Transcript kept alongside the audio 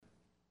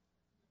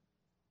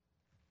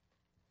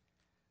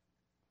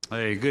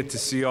Hey, good to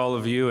see all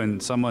of you.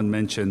 And someone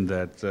mentioned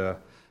that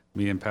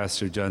me and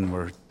Pastor John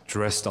were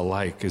dressed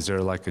alike. Is there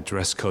like a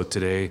dress code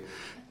today?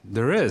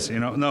 There is, we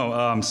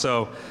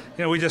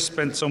just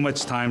spent so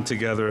much time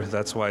together.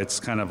 That's why it's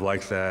kind of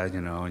like that,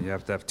 You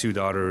have to have two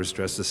daughters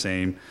dressed the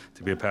same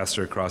to be a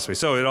pastor at Crossway.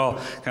 So it all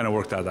kind of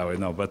worked out that way.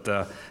 No,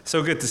 but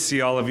so good to see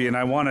all of you. And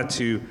I wanted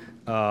to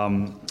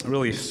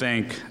really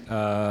thank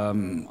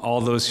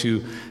all those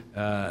who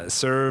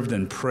served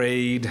and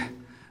prayed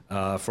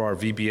for our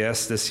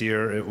VBS this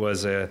year. It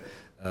was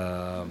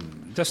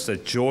just a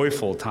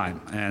joyful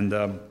time.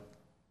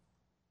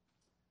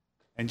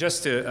 And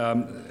just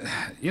to,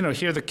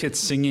 hear the kids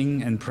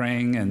singing and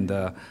praying, and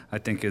I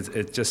think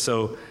it's just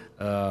so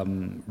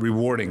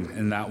rewarding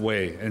in that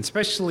way. And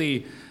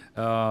especially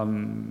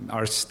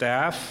our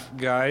staff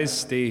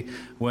guys, they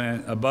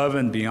went above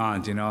and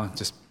beyond,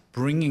 just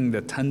bringing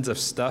the tons of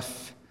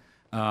stuff,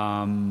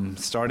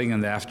 starting in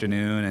the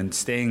afternoon and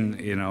staying,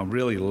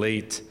 really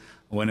late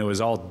when it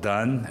was all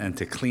done and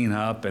to clean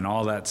up and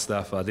all that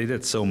stuff. They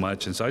did so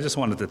much. And so I just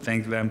wanted to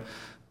thank them.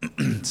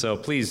 So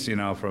please,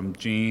 from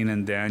Gene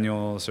and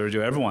Daniel,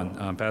 Sergio,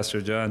 everyone,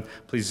 Pastor John,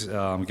 please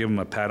give them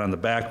a pat on the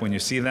back when you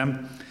see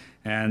them.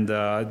 And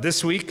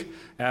this week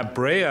at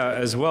Brea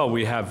as well,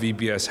 we have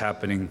VBS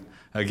happening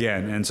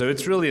again. And so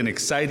it's really an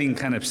exciting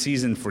kind of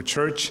season for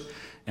church.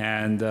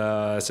 And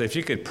so if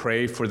you could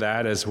pray for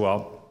that as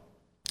well.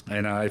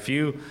 And if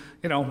you,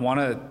 want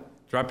to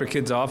drop your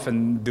kids off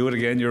and do it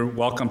again, you're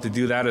welcome to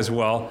do that as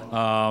well. Go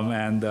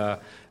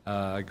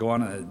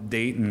on a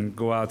date and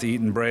go out to eat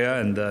in Brea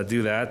and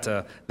do that.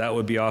 That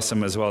would be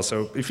awesome as well.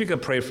 So if you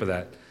could pray for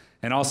that.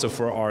 And also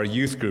for our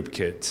youth group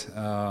kids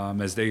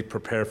as they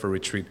prepare for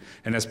retreat.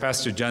 And as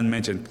Pastor John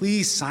mentioned,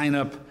 please sign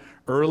up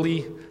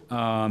early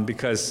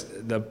because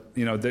the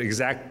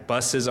exact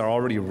buses are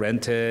already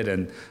rented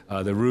and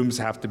the rooms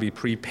have to be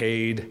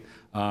prepaid.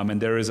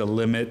 And there is a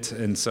limit,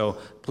 and so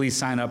please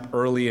sign up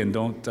early and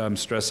don't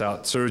stress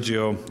out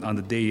Sergio on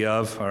the day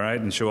of, all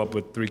right, and show up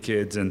with 3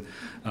 kids and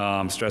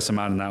stress them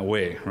out in that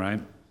way,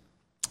 right?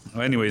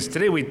 Well, anyways,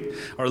 today we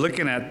are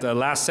looking at the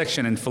last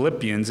section in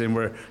Philippians, and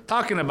we're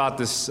talking about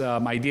this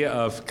idea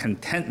of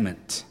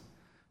contentment.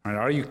 All right,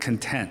 are you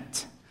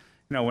content?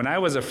 When I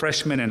was a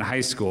freshman in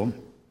high school,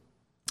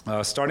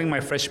 starting my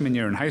freshman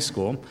year in high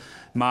school,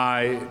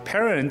 my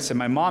parents and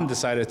my mom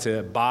decided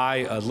to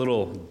buy a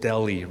little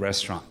deli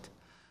restaurant.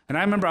 And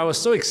I remember I was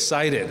so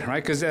excited,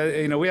 right? Because,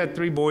 we had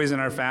 3 boys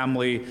in our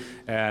family,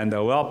 and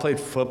we all played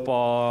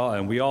football,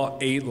 and we all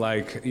ate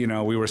like, we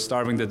were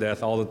starving to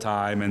death all the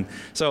time. And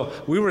so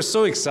we were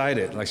so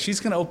excited. Like, she's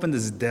going to open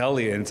this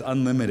deli, and it's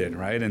unlimited,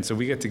 right? And so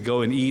we get to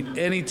go and eat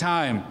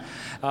anytime.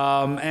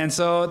 And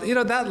so,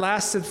 that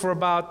lasted for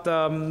about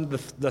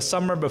the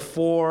summer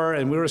before,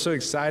 and we were so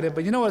excited.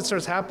 But you know what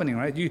starts happening,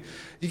 right? You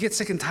get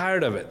sick and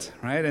tired of it,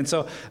 right? And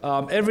so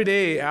every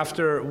day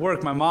after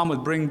work, my mom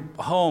would bring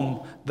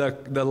home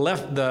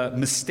the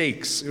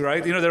mistakes,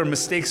 right? There are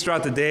mistakes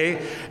throughout the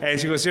day, and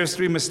she goes, here's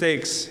 3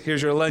 mistakes.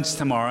 Here's your lunch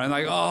tomorrow.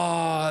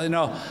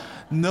 And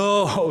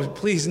no,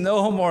 please,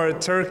 no more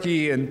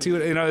turkey and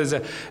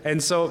tuna,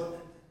 and so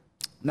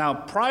now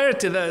prior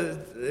to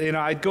that,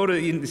 I'd go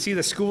to see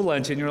the school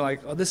lunch, and you're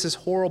like, oh, this is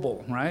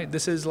horrible, right?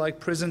 This is like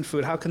prison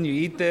food. How can you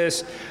eat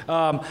this?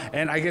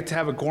 And I get to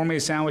have a gourmet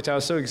sandwich. I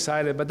was so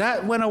excited, but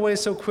that went away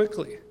so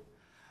quickly.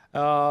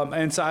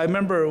 And so I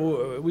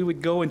remember we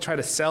would go and try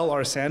to sell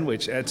our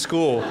sandwich at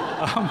school.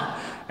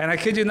 And I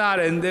kid you not,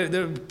 and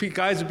the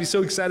guys would be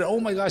so excited. Oh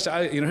my gosh,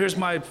 here's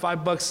my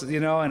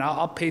 $5, and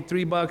I'll pay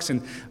 $3,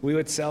 and we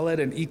would sell it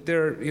and eat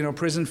their,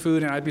 prison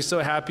food, and I'd be so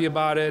happy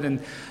about it.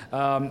 And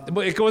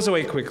but it goes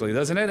away quickly,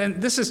 doesn't it?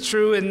 And this is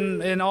true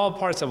in all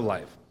parts of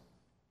life,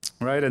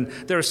 right? And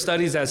there are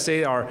studies that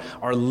say our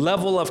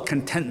level of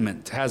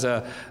contentment has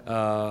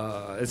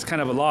it's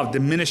kind of a law of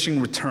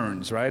diminishing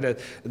returns, right?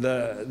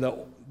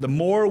 The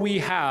more we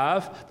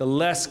have, the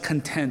less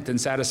content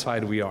and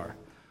satisfied we are.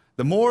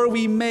 The more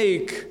we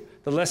make,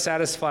 the less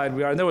satisfied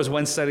we are. And there was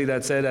one study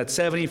that said at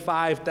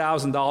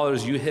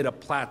 $75,000, you hit a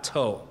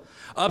plateau.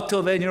 Up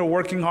till then, you're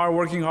working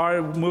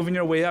hard, moving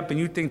your way up, and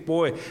you think,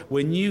 boy,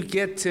 when you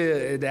get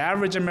to the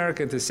average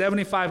American to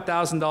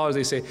 $75,000,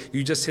 they say,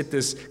 you just hit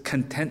this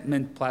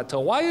contentment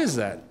plateau. Why is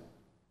that?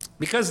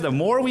 Because the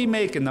more we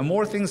make and the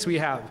more things we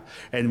have,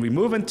 and we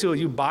move into,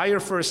 you buy your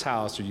first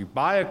house, or you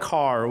buy a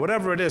car, or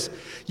whatever it is,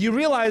 you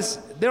realize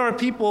there are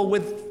people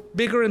with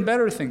bigger and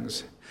better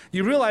things.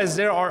 You realize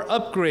there are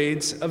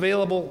upgrades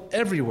available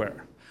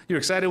everywhere. You're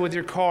excited with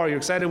your car, you're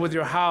excited with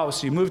your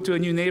house, you move to a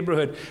new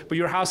neighborhood, but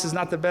your house is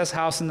not the best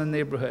house in the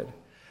neighborhood.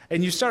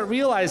 And you start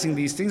realizing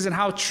these things and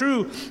how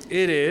true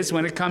it is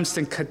when it comes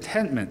to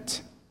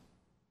contentment.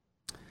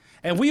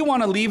 And we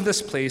want to leave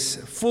this place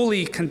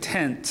fully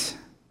content.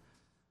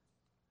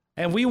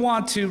 And we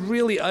want to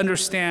really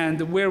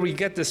understand where we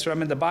get this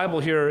from. And the Bible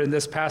here in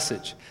this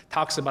passage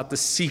talks about the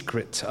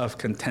secret of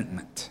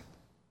contentment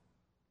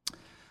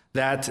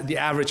that the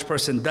average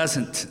person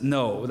doesn't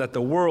know, that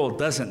the world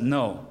doesn't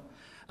know.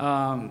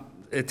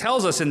 it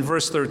tells us in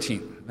verse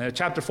 13,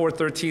 chapter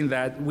 4:13,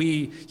 that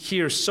we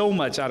hear so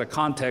much out of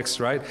context,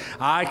 right?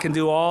 I can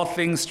do all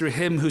things through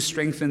him who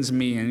strengthens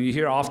me. And you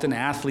hear often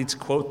athletes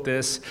quote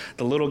this.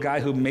 The little guy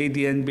who made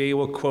the NBA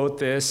will quote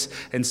this,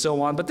 and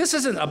so on. But this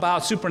isn't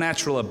about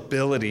supernatural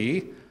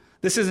ability.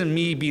 This isn't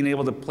me being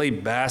able to play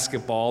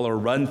basketball or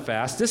run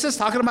fast. This is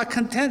talking about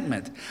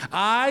contentment.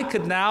 I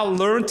could now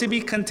learn to be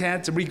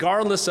content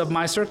regardless of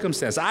my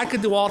circumstance. I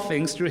could do all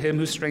things through him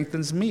who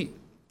strengthens me.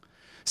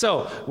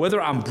 So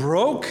whether I'm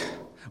broke,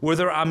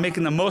 whether I'm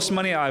making the most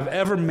money I've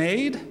ever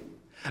made,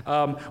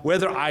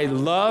 whether I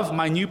love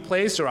my new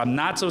place or I'm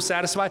not so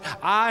satisfied,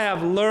 I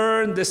have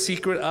learned the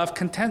secret of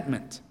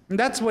contentment. And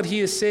that's what he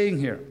is saying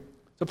here.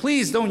 So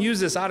please don't use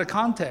this out of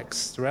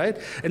context, right?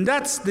 And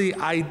that's the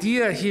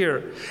idea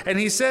here. And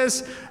he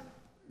says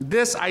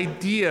this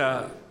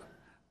idea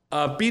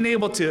of being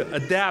able to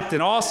adapt in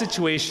all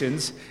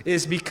situations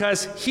is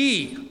because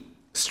he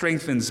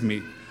strengthens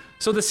me.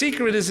 So the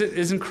secret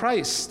is in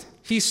Christ.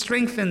 He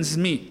strengthens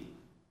me.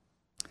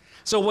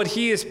 So what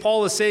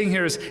Paul is saying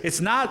here is,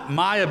 it's not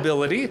my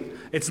ability,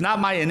 it's not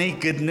my innate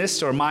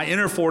goodness or my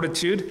inner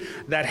fortitude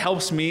that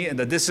helps me, and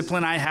the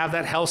discipline I have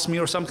that helps me,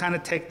 or some kind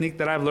of technique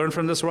that I've learned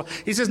from this world.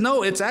 He says,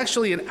 no, it's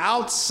actually an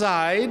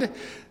outside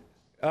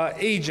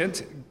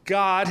agent,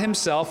 God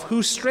himself,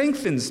 who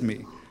strengthens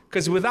me.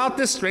 Because without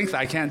this strength,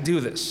 I can't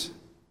do this.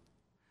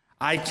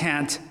 I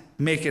can't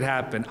make it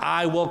happen.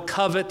 I will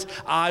covet,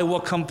 I will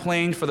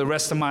complain for the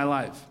rest of my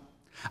life.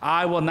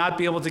 I will not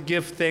be able to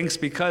give thanks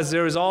because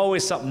there is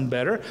always something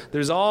better.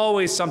 There's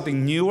always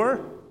something newer,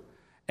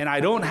 and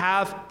I don't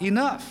have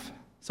enough.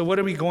 So what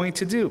are we going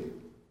to do?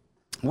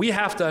 We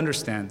have to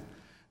understand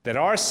that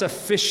our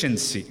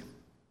sufficiency,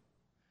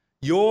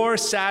 your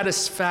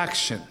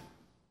satisfaction,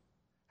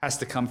 has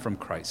to come from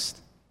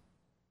Christ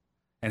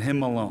and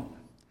him alone.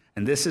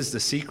 And this is the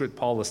secret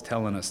Paul is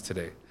telling us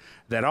today,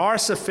 that our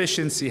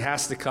sufficiency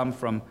has to come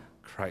from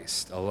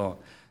Christ alone.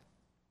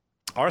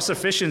 Our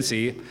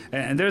sufficiency,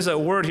 and there's a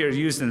word here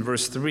used in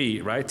verse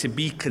 3, right? To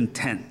be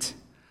content.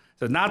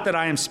 So not that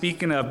I am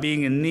speaking of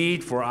being in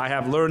need, for I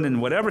have learned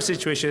in whatever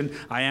situation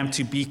I am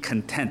to be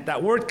content.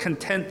 That word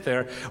content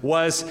there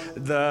was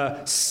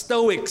the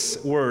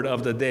Stoics' word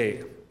of the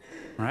day,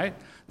 right?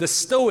 The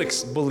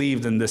Stoics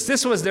believed in this.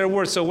 This was their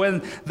word. So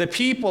when the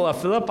people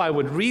of Philippi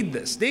would read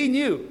this, they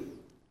knew.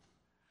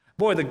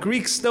 Boy, the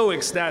Greek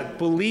Stoics that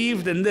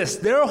believed in this,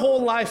 their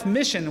whole life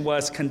mission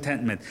was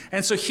contentment.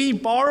 And so he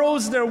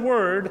borrows their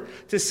word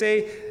to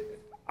say,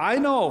 I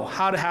know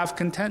how to have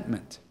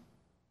contentment.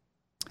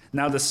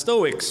 Now, the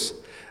Stoics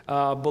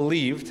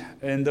believed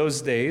in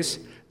those days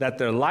that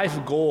their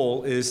life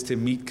goal is to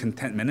meet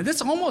contentment. And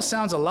this almost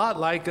sounds a lot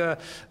like the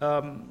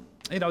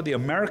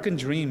American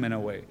dream in a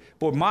way.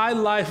 But my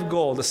life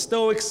goal, the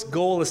Stoics'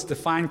 goal, is to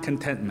find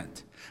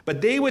contentment. But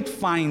they would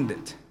find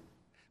it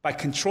by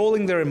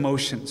controlling their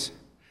emotions.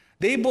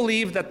 They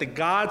believed that the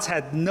gods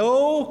had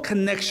no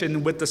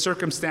connection with the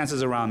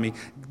circumstances around me.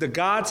 The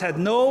gods had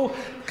no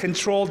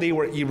control. They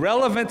were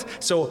irrelevant.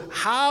 So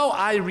how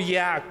I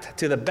react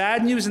to the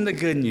bad news and the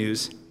good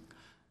news,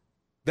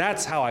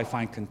 that's how I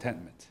find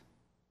contentment.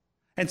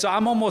 And so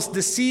I'm almost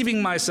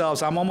deceiving myself.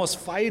 So I'm almost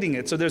fighting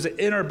it. So there's an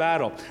inner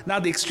battle. Now,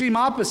 the extreme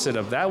opposite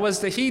of that was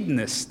the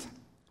hedonist.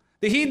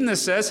 The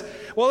hedonist says,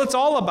 well, it's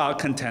all about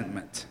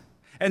contentment.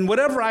 And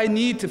whatever I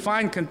need to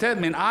find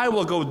contentment, I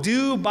will go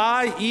do,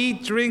 buy,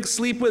 eat, drink,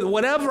 sleep with,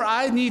 whatever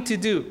I need to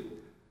do.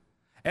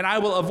 And I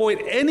will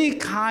avoid any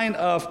kind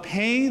of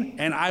pain,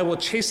 and I will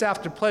chase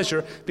after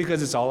pleasure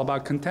because it's all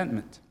about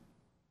contentment.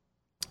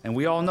 And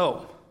we all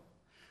know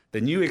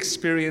the new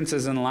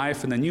experiences in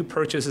life and the new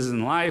purchases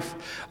in life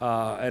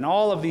and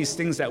all of these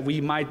things that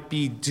we might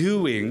be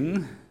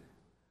doing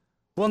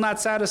will not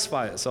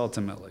satisfy us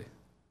ultimately.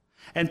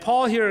 And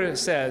Paul here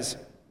says,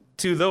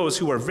 to those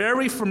who are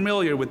very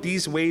familiar with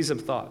these ways of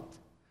thought.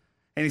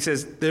 And he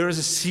says, there is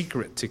a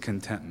secret to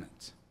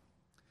contentment.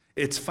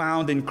 It's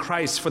found in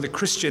Christ. For the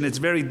Christian, it's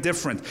very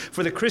different.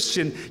 For the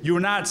Christian, you're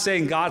not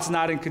saying God's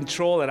not in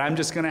control and I'm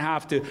just going to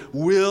have to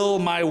will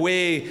my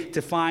way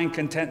to find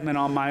contentment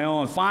on my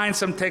own. Find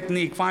some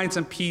technique, find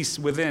some peace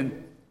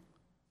within.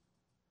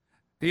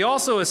 He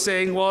also is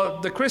saying, well,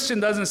 the Christian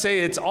doesn't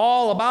say it's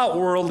all about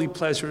worldly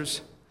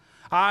pleasures.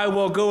 I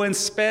will go and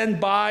spend,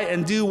 buy,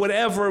 and do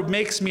whatever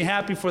makes me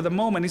happy for the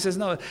moment. He says,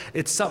 no,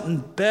 it's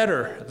something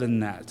better than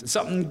that. It's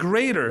something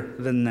greater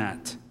than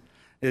that.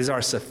 It is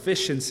our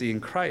sufficiency in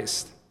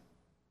Christ.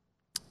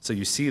 So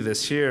you see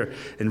this here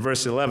in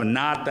verse 11.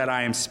 Not that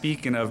I am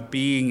speaking of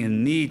being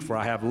in need, for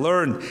I have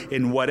learned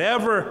in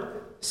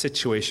whatever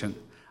situation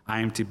I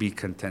am to be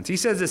content. He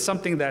says it's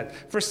something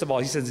that, first of all,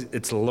 he says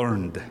it's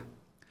learned.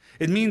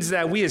 It means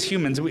that we as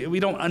humans, we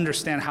don't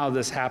understand how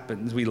this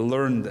happens. We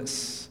learn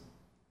this.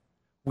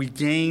 We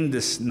gain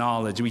this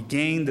knowledge, we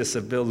gain this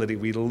ability,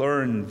 we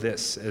learn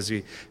this as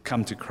we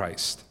come to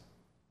Christ.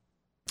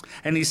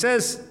 And he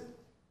says,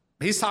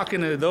 he's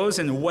talking to those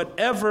in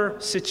whatever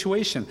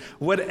situation.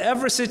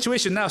 Whatever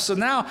situation.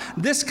 Now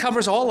this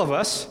covers all of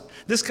us.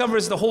 This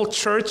covers the whole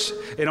church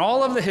in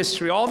all of the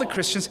history, all the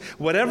Christians,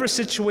 whatever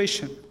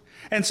situation.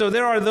 And so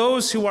there are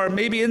those who are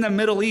maybe in the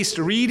Middle East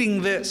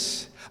reading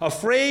this,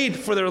 afraid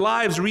for their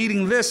lives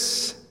reading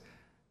this.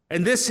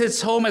 And this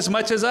hits home as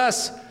much as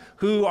us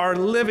who are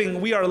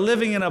living, we are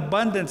living in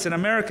abundance in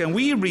America. And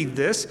we read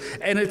this,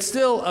 and it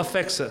still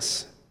affects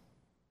us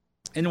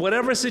in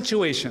whatever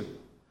situation.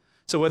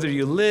 So whether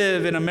you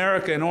live in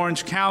America, in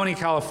Orange County,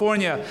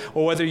 California,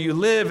 or whether you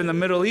live in the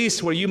Middle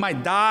East where you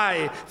might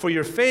die for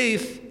your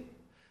faith,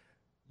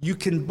 you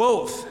can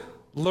both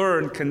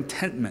learn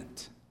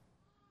contentment.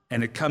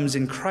 And it comes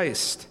in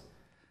Christ,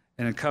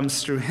 and it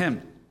comes through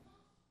Him.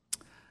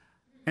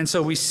 And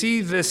so we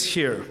see this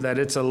here, that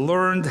it's a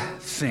learned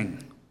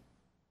thing,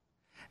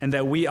 and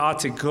that we ought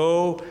to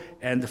go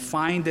and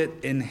find it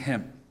in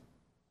Him.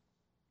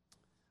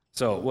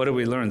 So what do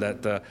we learn?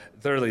 That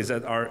thirdly is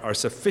that our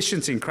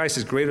sufficiency in Christ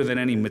is greater than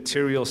any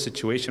material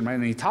situation, right?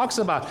 And he talks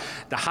about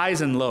the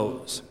highs and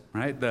lows,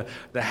 right?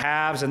 The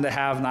haves and the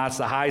have-nots,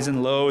 the highs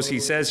and lows.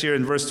 He says here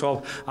in verse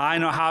 12, I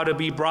know how to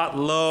be brought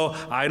low.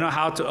 I know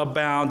how to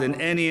abound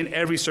in any and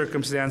every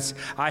circumstance.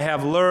 I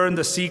have learned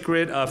the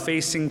secret of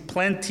facing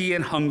plenty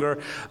and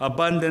hunger,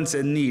 abundance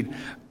and need.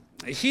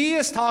 He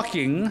is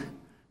talking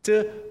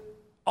to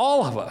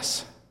all of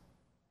us.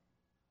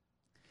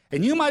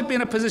 And you might be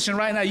in a position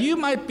right now, you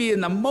might be in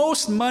the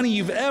most money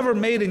you've ever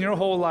made in your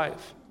whole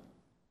life.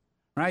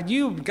 Right?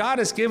 God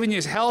has given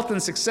you health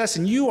and success,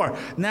 and you are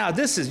now,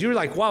 you're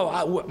like,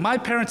 wow, my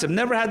parents have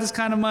never had this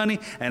kind of money,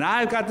 and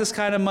I've got this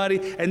kind of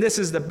money, and this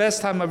is the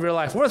best time of your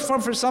life. Or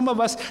for some of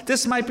us,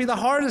 this might be the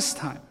hardest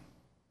time.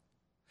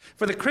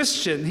 For the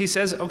Christian, he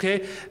says,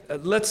 okay,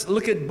 let's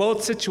look at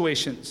both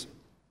situations.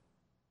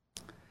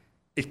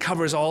 It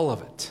covers all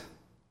of it.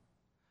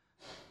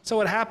 So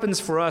what happens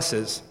for us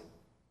is,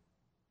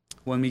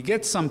 when we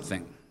get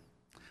something,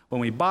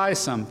 when we buy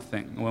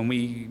something, when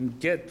we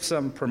get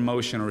some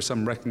promotion or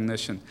some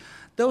recognition,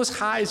 those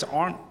highs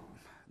aren't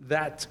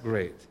that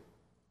great.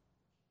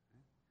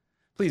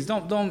 Please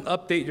don't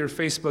update your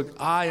Facebook,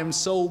 I am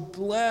so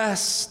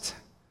blessed.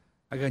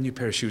 I got a new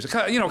pair of shoes.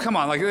 Come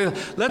on,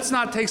 let's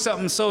not take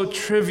something so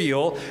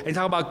trivial and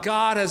talk about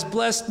God has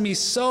blessed me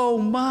so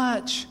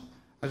much.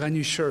 I got a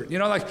new shirt.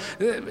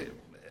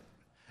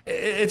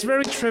 It's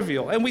very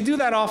trivial, and we do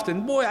that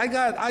often. Boy,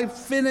 I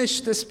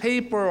finished this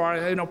paper,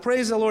 or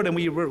praise the Lord, and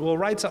we'll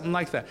write something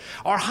like that.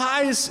 Our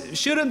highs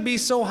shouldn't be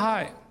so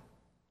high,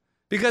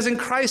 because in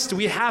Christ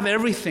we have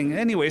everything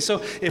anyway.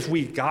 So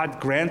if God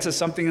grants us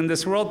something in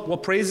this world, well,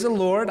 praise the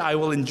Lord. I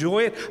will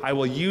enjoy it. I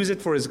will use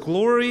it for His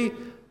glory.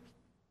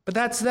 But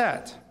that's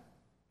that.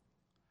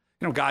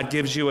 God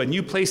gives you a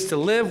new place to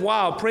live.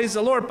 Wow, praise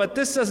the Lord. But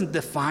this doesn't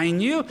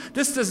define you.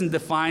 This doesn't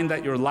define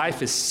that your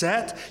life is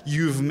set.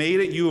 You've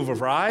made it. You've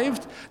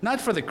arrived. Not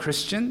for the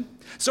Christian.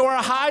 So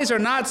our highs are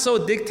not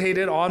so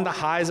dictated on the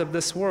highs of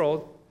this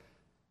world.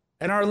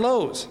 And our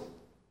lows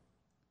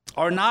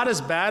are not as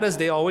bad as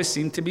they always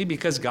seem to be,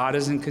 because God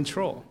is in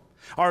control.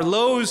 Our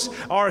lows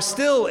are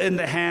still in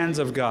the hands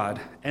of God.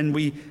 And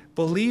we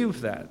believe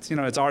that.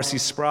 It's R.C.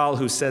 Sproul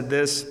who said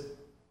this.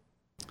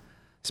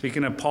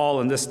 Speaking of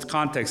Paul in this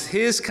context,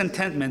 his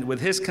contentment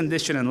with his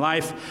condition in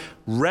life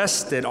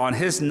rested on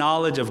his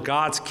knowledge of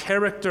God's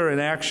character and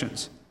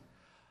actions.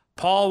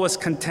 Paul was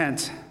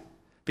content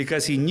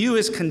because he knew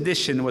his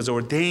condition was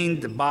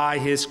ordained by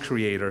his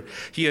Creator.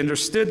 He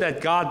understood that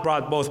God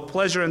brought both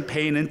pleasure and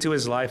pain into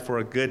his life for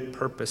a good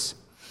purpose.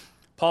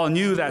 Paul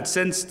knew that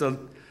since the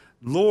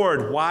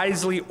Lord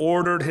wisely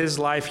ordered his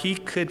life, he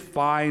could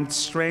find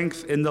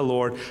strength in the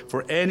Lord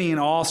for any and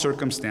all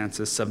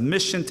circumstances.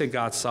 Submission to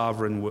God's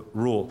sovereign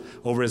rule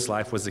over his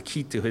life was the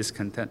key to his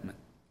contentment.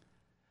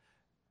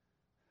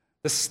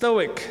 The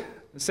Stoic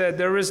said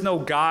there is no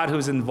God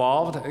who's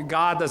involved.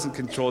 God doesn't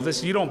control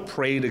this. You don't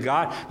pray to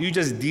God. You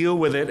just deal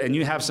with it, and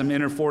you have some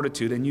inner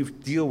fortitude, and you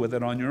deal with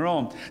it on your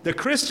own. The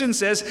Christian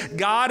says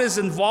God is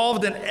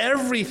involved in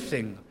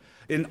everything.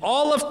 In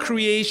all of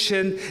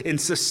creation, in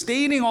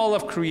sustaining all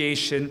of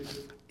creation,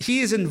 He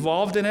is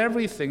involved in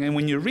everything. And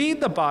when you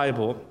read the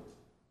Bible,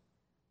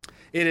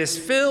 it is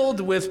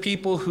filled with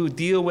people who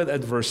deal with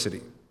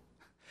adversity.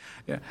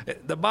 Yeah,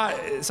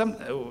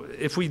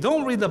 if we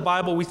don't read the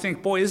Bible, we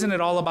think, boy, isn't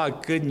it all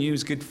about good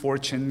news, good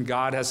fortune?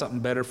 God has something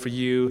better for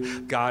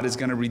you. God is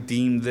going to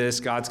redeem this.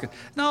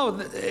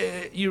 No,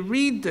 you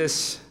read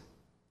this.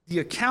 The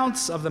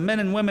accounts of the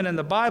men and women in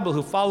the Bible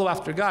who follow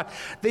after God,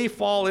 they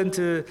fall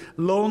into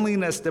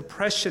loneliness,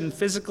 depression,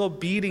 physical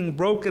beating,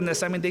 brokenness.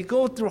 They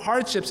go through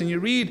hardships, and you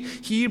read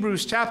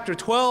Hebrews chapter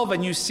 12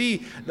 and you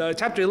see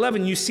chapter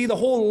 11, you see the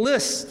whole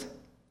list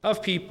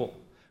of people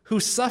who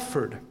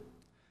suffered.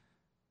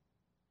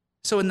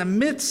 So in the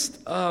midst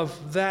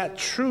of that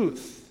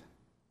truth,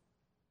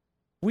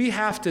 we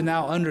have to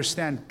now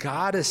understand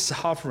God is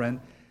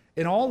sovereign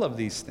in all of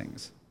these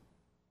things.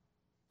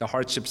 The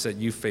hardships that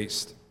you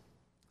faced.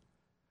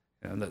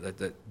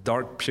 The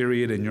dark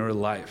period in your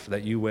life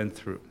that you went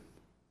through.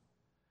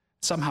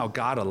 Somehow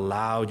God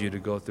allowed you to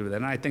go through that.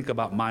 And I think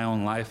about my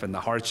own life and the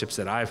hardships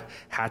that I've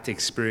had to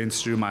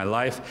experience through my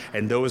life.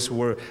 And those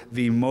were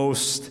the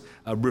most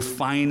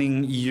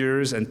refining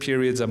years and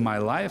periods of my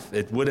life.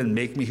 It wouldn't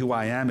make me who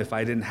I am if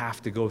I didn't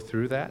have to go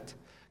through that.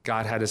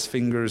 God had his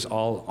fingers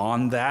all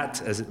on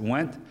that as it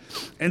went.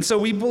 And so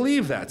we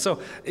believe that.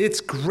 So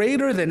it's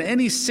greater than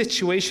any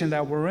situation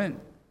that we're in.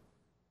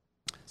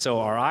 So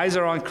our eyes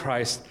are on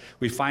Christ.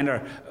 We find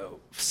our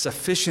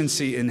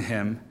sufficiency in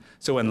him.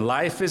 So when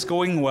life is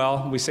going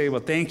well, we say,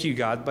 well, thank you,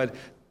 God, but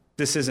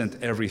this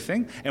isn't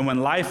everything. And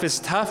when life is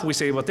tough, we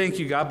say, well, thank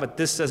you, God, but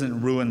this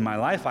doesn't ruin my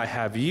life. I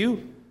have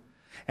you.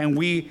 And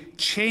we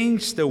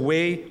change the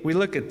way we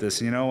look at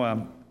this.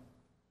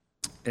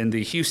 In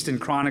the Houston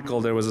Chronicle,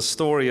 there was a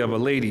story of a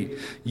lady,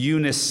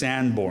 Eunice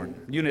Sanborn.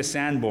 Eunice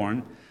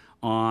Sanborn,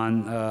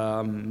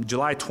 on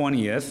July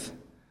 20th,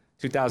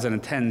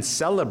 2010,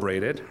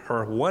 celebrated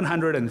her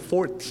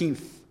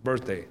 114th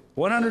birthday.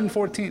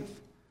 114th.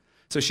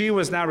 So she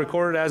was now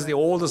recorded as the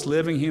oldest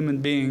living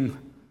human being,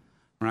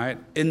 right,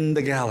 in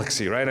the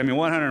galaxy, right?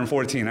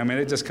 114.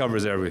 It just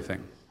covers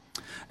everything.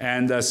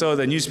 And so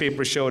the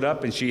newspaper showed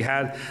up, and she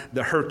had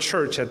her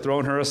church had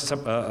thrown her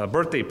a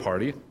birthday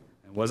party.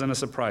 It wasn't a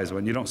surprise.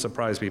 When you don't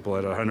surprise people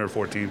at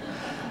 114,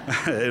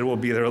 it will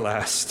be their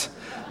last.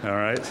 All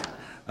right.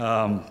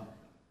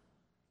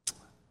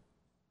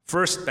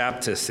 First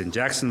Baptist in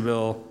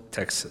Jacksonville,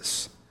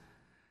 Texas,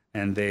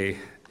 and they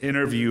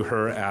interview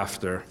her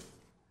after,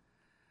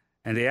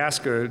 and they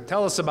ask her,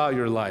 "Tell us about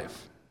your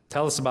life.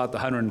 Tell us about the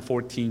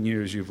 114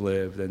 years you've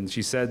lived." And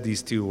she said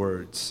these two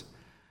words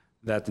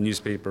that the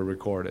newspaper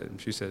recorded.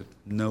 She said,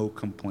 "No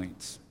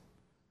complaints.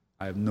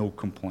 I have no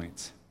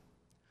complaints."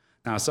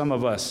 Now, some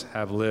of us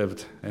have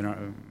lived in our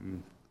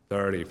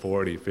 30,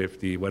 40,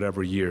 50,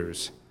 whatever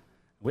years.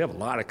 We have a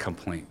lot of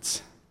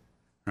complaints,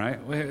 right?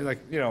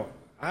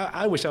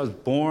 I wish I was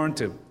born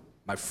to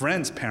my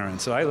friend's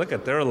parents. So I look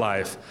at their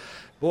life.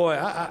 Boy,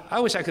 I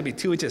wish I could be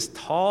 2 inches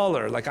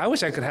taller. I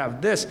wish I could have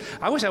this.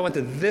 I wish I went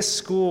to this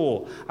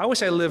school. I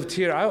wish I lived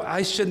here.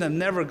 I shouldn't have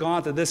never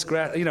gone to this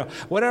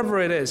whatever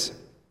it is.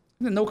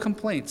 No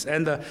complaints.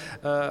 And the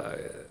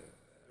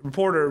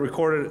reporter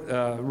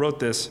wrote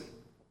this.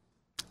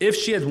 If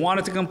she had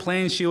wanted to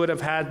complain, she would have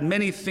had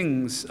many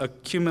things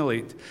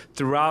accumulate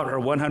throughout her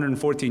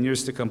 114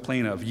 years to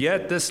complain of.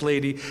 Yet this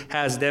lady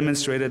has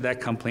demonstrated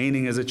that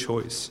complaining is a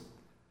choice.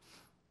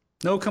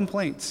 No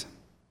complaints.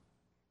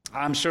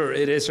 I'm sure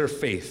it is her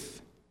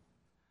faith,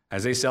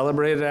 as they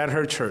celebrated at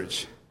her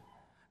church,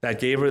 that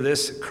gave her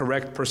this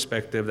correct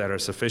perspective that her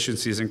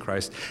sufficiency is in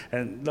Christ.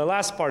 And the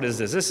last part is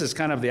this. This is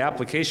kind of the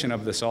application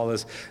of this all,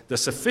 is the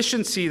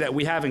sufficiency that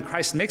we have in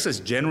Christ makes us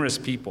generous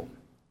people.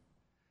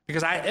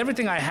 Because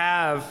everything I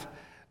have,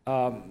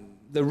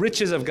 the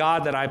riches of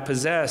God that I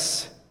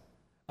possess,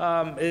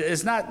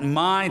 is not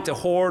mine to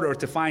hoard or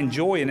to find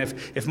joy. And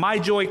if my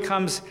joy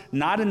comes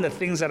not in the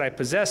things that I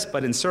possess,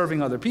 but in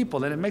serving other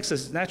people, then it makes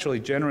us naturally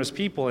generous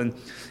people. And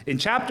in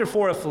chapter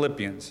 4 of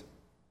Philippians,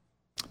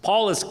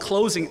 Paul is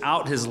closing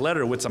out his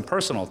letter with some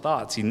personal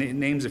thoughts. He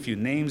names a few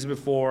names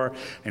before,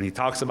 and he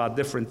talks about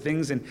different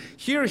things. And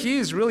here he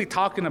is really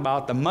talking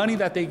about the money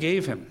that they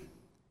gave him.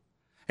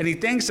 And he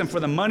thanks them for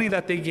the money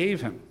that they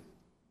gave him.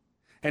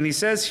 And he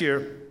says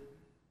here,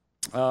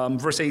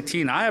 verse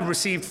 18, "I have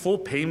received full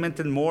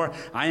payment and more.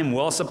 I am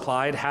well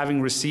supplied,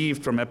 having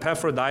received from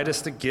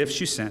Epaphroditus the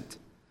gifts you sent."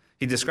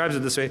 He describes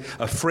it this way: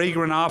 a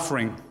fragrant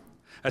offering,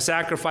 a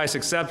sacrifice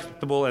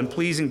acceptable and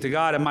pleasing to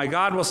God. And my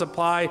God will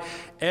supply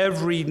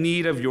every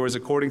need of yours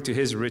according to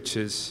his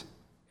riches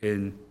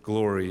in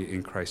glory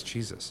in Christ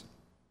Jesus.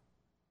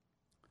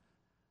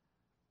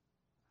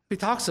 He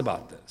talks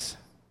about this.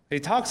 He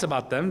talks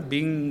about them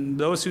being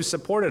those who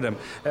supported him.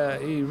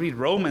 You read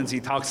Romans, he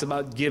talks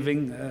about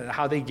giving,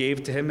 how they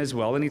gave to him as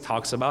well. And he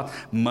talks about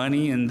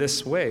money in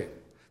this way,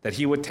 that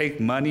he would take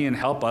money and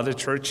help other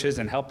churches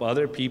and help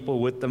other people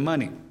with the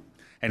money.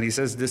 And he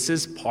says this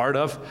is part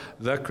of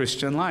the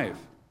Christian life.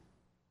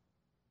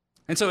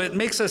 And so it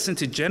makes us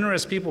into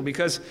generous people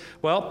because,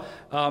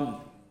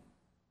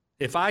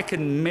 if I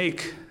can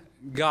make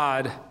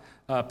God,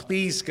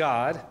 please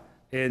God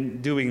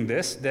in doing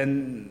this,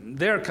 then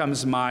there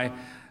comes my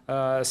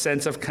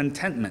sense of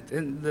contentment.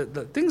 And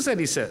the things that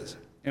he says,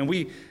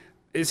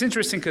 it's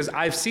interesting because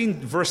I've seen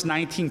verse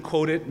 19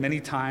 quoted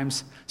many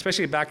times,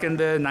 especially back in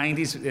the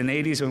 90s and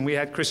 80s when we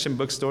had Christian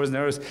bookstores and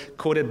there was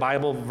quoted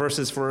Bible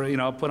verses for,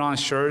 put on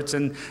shirts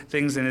and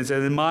things. And it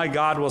says, "My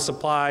God will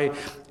supply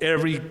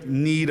every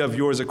need of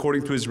yours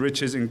according to his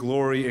riches and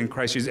glory in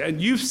Christ Jesus." And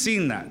you've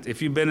seen that.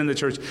 If you've been in the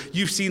church,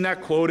 you've seen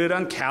that quoted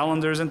on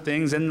calendars and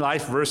things and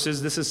life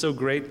verses. This is so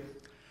great.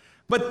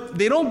 But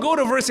they don't go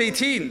to verse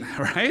 18,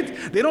 right?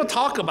 They don't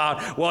talk about,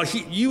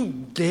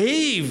 you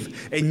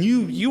gave and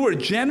you were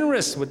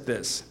generous with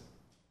this.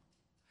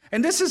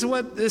 And this is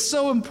what is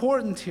so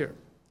important here.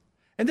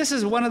 And this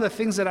is one of the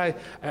things that I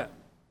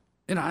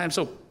am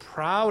so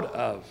proud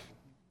of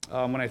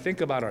when I think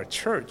about our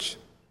church,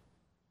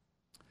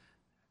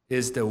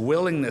 is the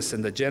willingness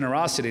and the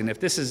generosity. And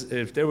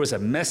if there was a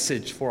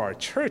message for our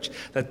church,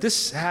 that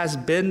this has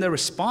been the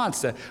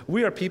response, that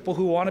we are people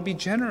who want to be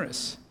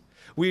generous.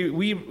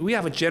 We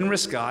have a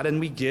generous God, and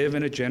we give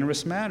in a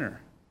generous manner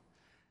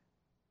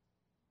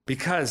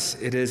because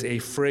it is a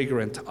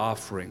fragrant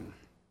offering.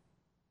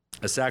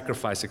 a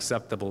sacrifice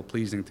acceptable,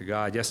 pleasing to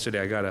God.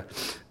 Yesterday I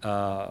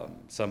got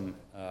some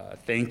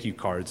thank you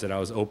cards that I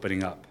was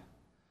opening up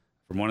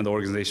from one of the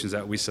organizations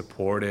that we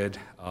supported.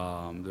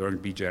 They're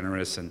Be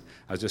Generous, and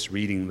I was just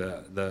reading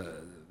the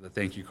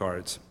thank you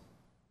cards.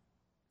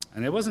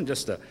 And it wasn't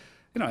just it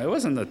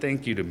wasn't a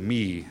thank you to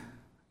me.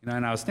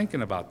 And I was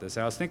thinking about this.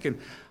 I was thinking,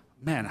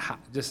 man,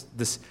 just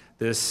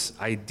this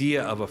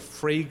idea of a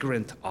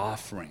fragrant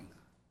offering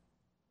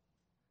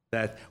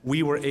that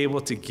we were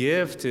able to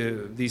give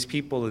to these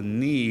people in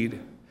need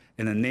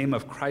in the name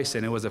of Christ,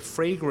 and it was a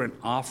fragrant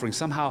offering.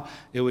 Somehow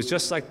it was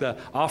just like the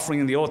offering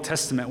in the Old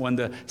Testament when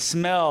the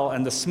smell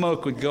and the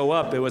smoke would go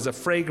up. It was a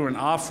fragrant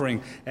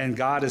offering, and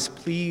God is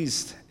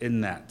pleased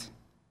in that.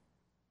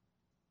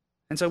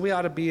 And so we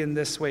ought to be in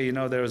this way.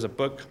 There was a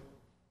book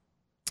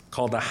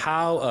called The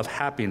How of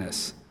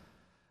Happiness.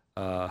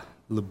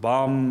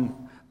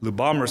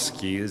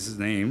 Lubomirsky is his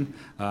name,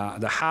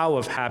 The How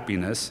of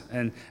Happiness.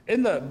 And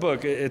in the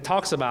book, it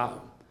talks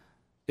about,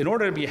 in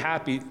order to be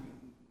happy,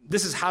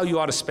 this is how you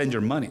ought to spend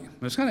your money.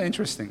 It's kind of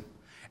interesting.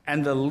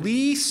 And the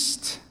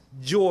least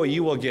joy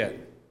you will get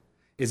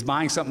is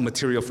buying something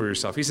material for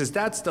yourself. He says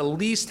that's the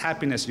least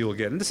happiness you will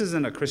get. And this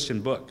isn't a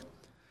Christian book,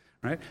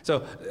 right?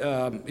 So,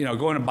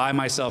 going to buy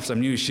myself some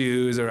new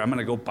shoes, or I'm going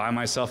to go buy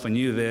myself a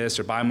new this,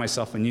 or buy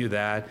myself a new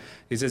that.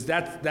 He says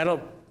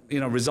that'll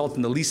result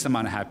in the least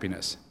amount of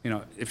happiness.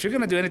 If you're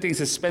going to do anything,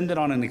 to spend it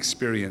on an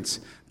experience.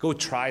 Go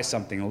try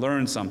something,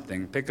 learn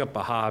something, pick up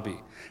a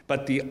hobby.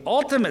 But the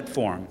ultimate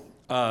form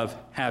of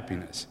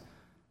happiness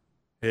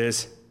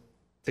is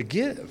to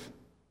give.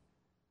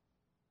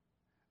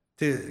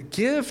 To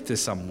give to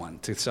someone,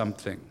 to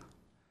something.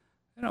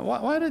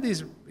 Why do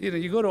these,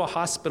 you go to a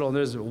hospital and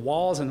there's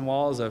walls and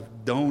walls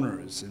of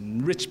donors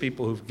and rich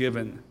people who've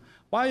given.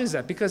 Why is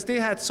that? Because they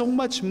had so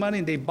much money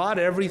and they bought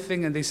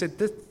everything and they said,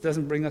 this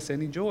doesn't bring us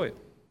any joy.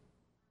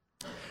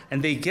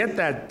 And they get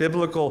that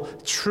biblical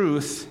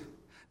truth.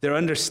 They're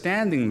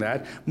understanding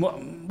that.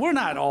 We're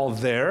not all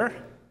there,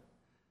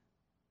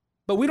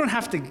 but we don't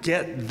have to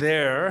get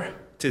there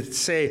to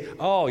say,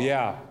 oh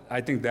yeah,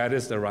 I think that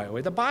is the right way.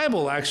 The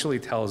Bible actually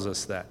tells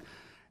us that.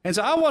 And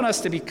so I want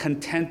us to be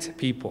content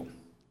people.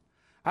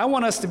 I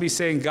want us to be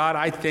saying, God,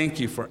 I thank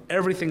you for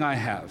everything I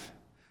have.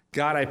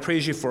 God, I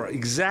praise you for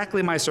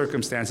exactly my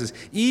circumstances,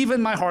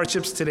 even my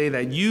hardships today,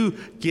 that you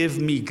give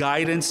me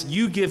guidance,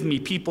 you give me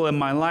people in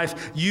my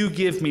life, you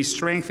give me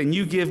strength, and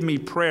you give me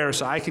prayer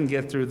so I can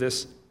get through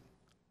this.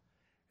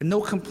 And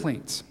no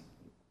complaints.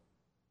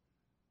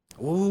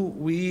 Oh,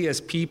 we as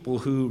people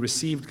who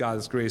received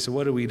God's grace,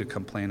 what are we to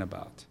complain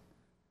about?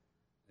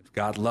 If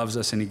God loves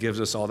us and he gives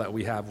us all that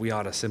we have, we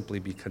ought to simply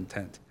be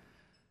content.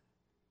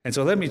 And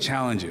so let me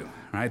challenge you,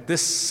 right?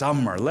 This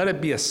summer, let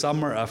it be a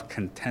summer of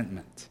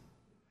contentment.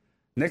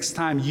 Next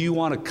time you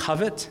want to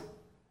covet,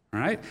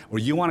 right, or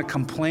you want to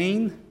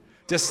complain,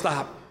 just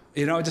stop.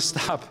 Just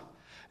stop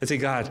and say,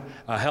 God,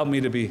 help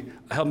me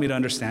to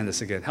understand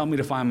this again. Help me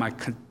to find my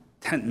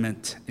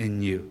contentment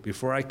in you.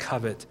 Before I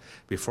covet,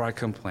 before I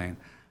complain,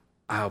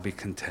 I'll be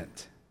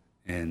content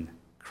in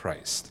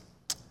Christ.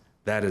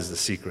 That is the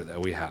secret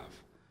that we have.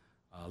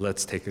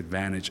 Let's take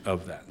advantage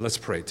of that. Let's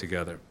pray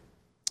together.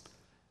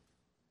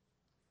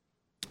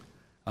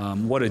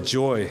 What a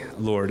joy,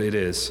 Lord, it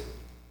is.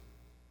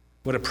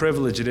 What a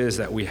privilege it is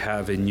that we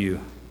have in you.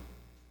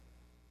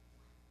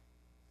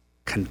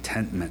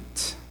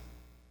 Contentment.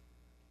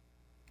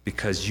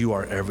 Because you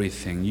are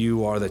everything.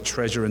 You are the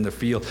treasure in the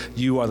field.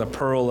 You are the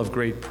pearl of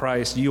great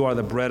price. You are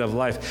the bread of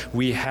life.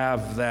 We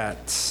have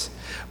that.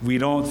 We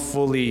don't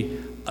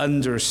fully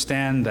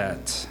understand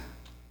that.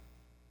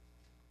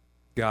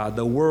 God,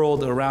 the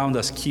world around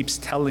us keeps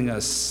telling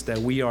us that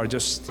we are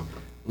just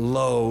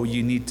low.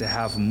 You need to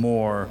have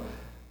more.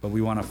 But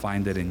we want to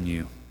find it in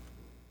you.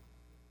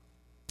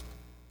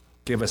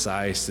 Give us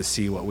eyes to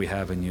see what we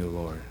have in you,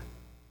 Lord.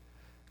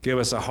 Give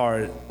us a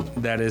heart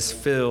that is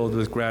filled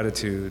with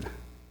gratitude.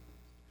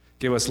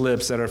 Give us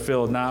lips that are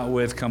filled not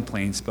with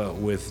complaints, but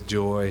with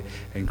joy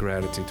and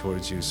gratitude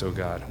towards you. So,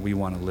 God, we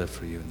want to live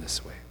for you in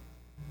this way.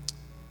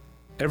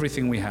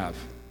 Everything we have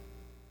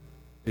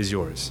is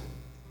yours.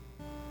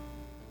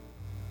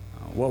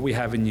 What we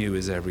have in you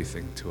is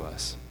everything to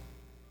us.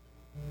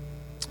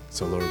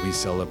 So, Lord, we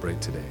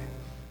celebrate today.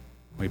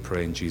 We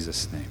pray in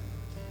Jesus' name.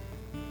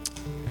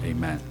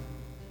 Amen.